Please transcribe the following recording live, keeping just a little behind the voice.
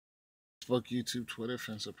Facebook, YouTube, Twitter,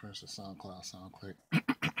 Facebook, Princess, SoundCloud, SoundClick.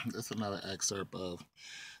 This is another excerpt of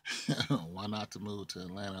why not to move to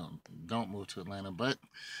Atlanta. Don't move to Atlanta, but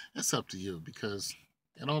it's up to you because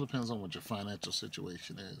it all depends on what your financial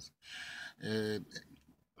situation is. It,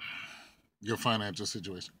 your financial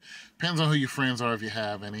situation depends on who your friends are, if you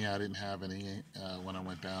have any. I didn't have any when I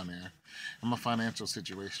went down there, and my financial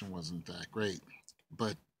situation wasn't that great.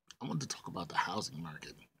 But I wanted to talk about the housing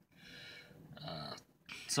market. Uh,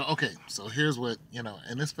 so here's what,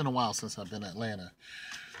 and it's been a while since I've been in Atlanta.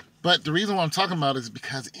 But the reason why I'm talking about it is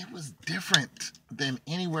because it was different than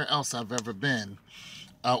anywhere else I've ever been,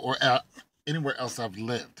 or anywhere else I've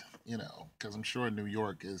lived. Because I'm sure New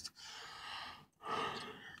York is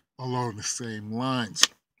along the same lines.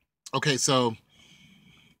 Okay, so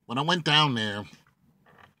when I went down there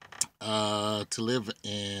to live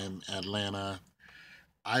in Atlanta,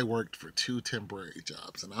 I worked for two temporary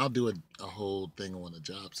jobs, and I'll do a whole thing on the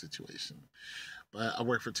job situation. But I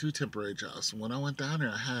worked for two temporary jobs. When I went down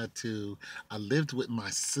there, I lived with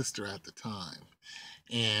my sister at the time.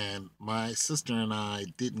 And my sister and I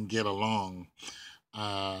didn't get along.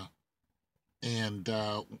 Uh, and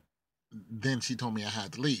then she told me I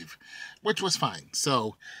had to leave, which was fine.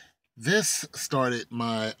 So this started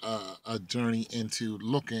my a journey into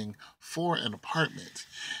looking for an apartment.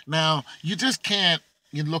 Now, you just can't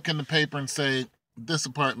you look in the paper and say, this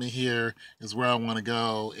apartment here is where I want to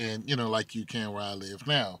go, and like you can where I live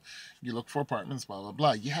now. You look for apartments, blah blah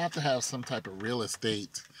blah. You have to have some type of real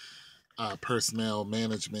estate personnel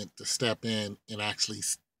management to step in and actually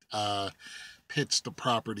uh, pitch the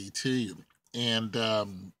property to you. And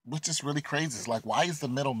which is really crazy. It's like, why is the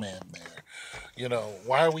middleman there?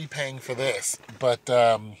 Why are we paying for this? But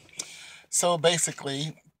so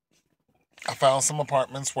basically, I found some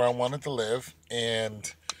apartments where I wanted to live,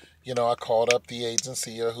 and I called up the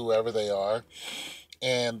agency or whoever they are,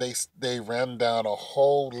 and they ran down a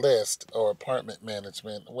whole list, or apartment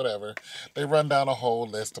management, whatever. They run down a whole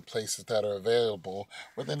list of places that are available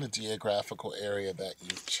within the geographical area that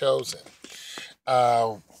you've chosen.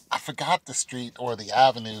 Uh, I forgot the street or the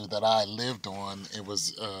avenue that I lived on. It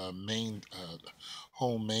was main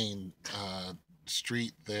whole main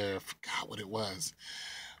street there. I forgot what it was,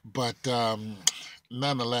 but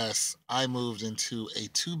nonetheless, I moved into a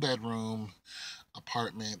two-bedroom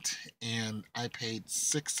apartment, and I paid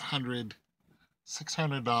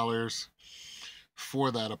 $600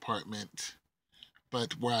 for that apartment.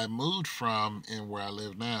 But where I moved from and where I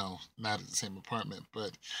live now, not at the same apartment,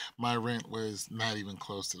 but my rent was not even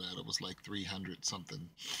close to that. It was like 300 something.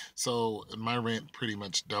 So my rent pretty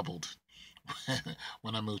much doubled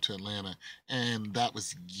when I moved to Atlanta, and that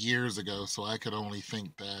was years ago. So I could only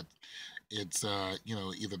think that it's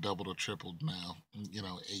either doubled or tripled now.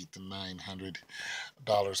 800 to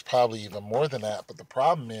 $900, probably even more than that. But the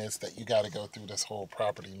problem is that you got to go through this whole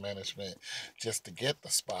property management just to get the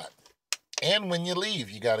spot. And when you leave,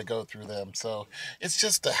 you got to go through them. So it's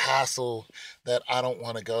just a hassle that I don't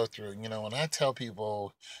want to go through. When I tell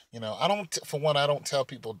people, I don't, for one, I don't tell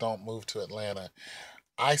people don't move to Atlanta.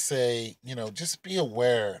 I say, just be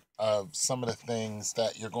aware of some of the things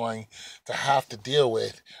that you're going to have to deal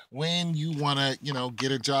with when you want to,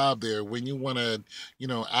 get a job there, when you want to,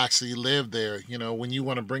 actually live there, when you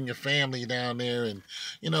want to bring your family down there. And,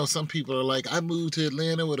 some people are like, I moved to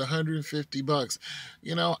Atlanta with $150.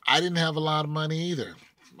 I didn't have a lot of money either.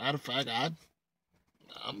 Matter of fact,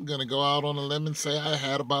 I'm going to go out on a limb and say I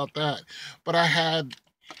had about that. But I had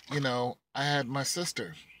my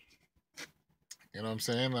sister. You know what I'm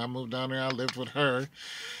saying? I moved down there. I lived with her,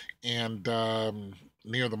 and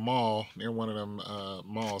near the mall, near one of them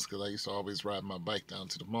malls, because I used to always ride my bike down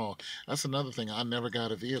to the mall. That's another thing. I never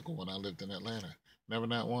got a vehicle when I lived in Atlanta. Never,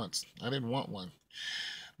 not once. I didn't want one,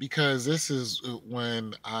 because this is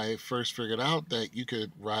when I first figured out that you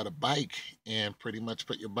could ride a bike and pretty much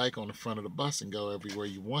put your bike on the front of the bus and go everywhere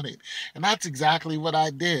you wanted. And that's exactly what I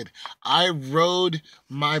did. I rode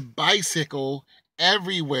my bicycle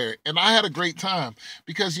everywhere, and I had a great time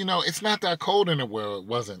because it's not that cold in the world.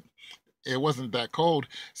 It wasn't that cold.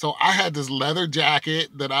 So I had this leather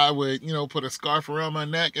jacket that I would, put a scarf around my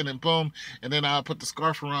neck, and then boom, and then I would put the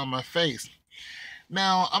scarf around my face.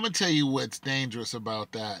 Now, I'm going to tell you what's dangerous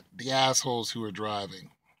about that. The assholes who are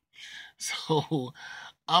driving. So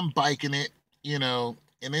I'm biking it, and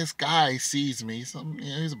this guy sees me.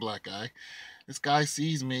 He's a black guy. This guy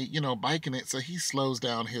sees me, biking it, so he slows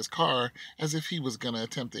down his car as if he was going to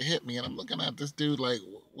attempt to hit me. And I'm looking at this dude like,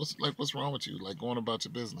 what's wrong with you? Like going about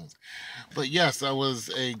your business. But yes, I was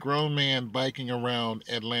a grown man biking around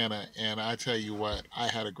Atlanta, and I tell you what, I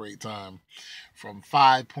had a great time. From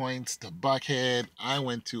Five Points to Buckhead, I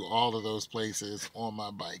went to all of those places on my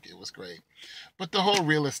bike. It was great. But the whole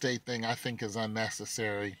real estate thing, I think, is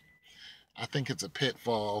unnecessary. I think it's a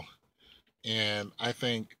pitfall, and I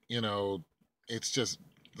think it's just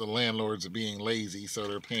the landlords are being lazy, so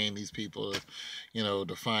they're paying these people,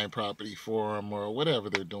 to find property for them or whatever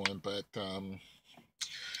they're doing. But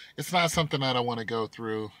it's not something that I want to go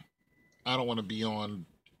through. I don't want to be on,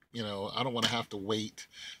 I don't want to have to wait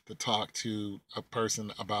to talk to a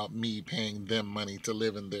person about me paying them money to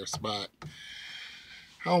live in their spot.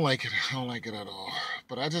 I don't like it. I don't like it at all.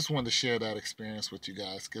 But I just wanted to share that experience with you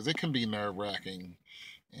guys because it can be nerve wracking.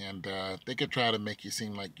 And they could try to make you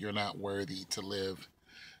seem like you're not worthy to live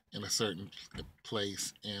in a certain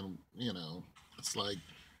place. And, it's like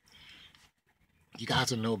you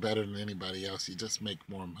guys are no better than anybody else. You just make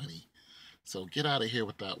more money. So get out of here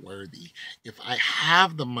with that worthy. If I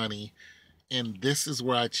have the money and this is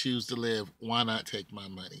where I choose to live, why not take my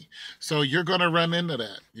money? So you're going to run into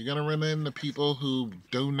that. You're going to run into people who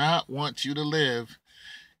do not want you to live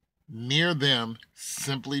near them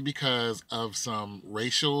simply because of some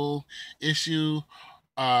racial issue.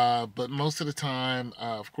 But most of the time,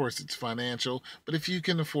 of course, it's financial. But if you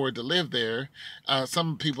can afford to live there,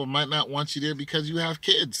 some people might not want you there because you have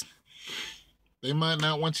kids. They might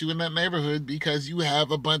not want you in that neighborhood because you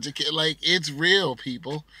have a bunch of kids. Like, it's real,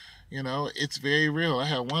 people. It's very real. I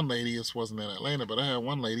had one lady, this wasn't in Atlanta, but I had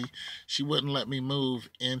one lady, she wouldn't let me move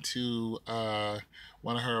into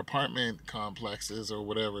one of her apartment complexes or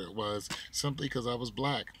whatever it was, simply because I was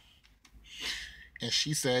black. And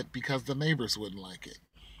she said because the neighbors wouldn't like it.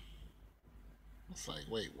 It's like,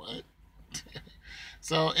 wait, what?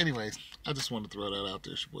 So, anyways, I just wanted to throw that out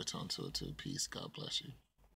there. It's your boy Tonto too. Peace. God bless you.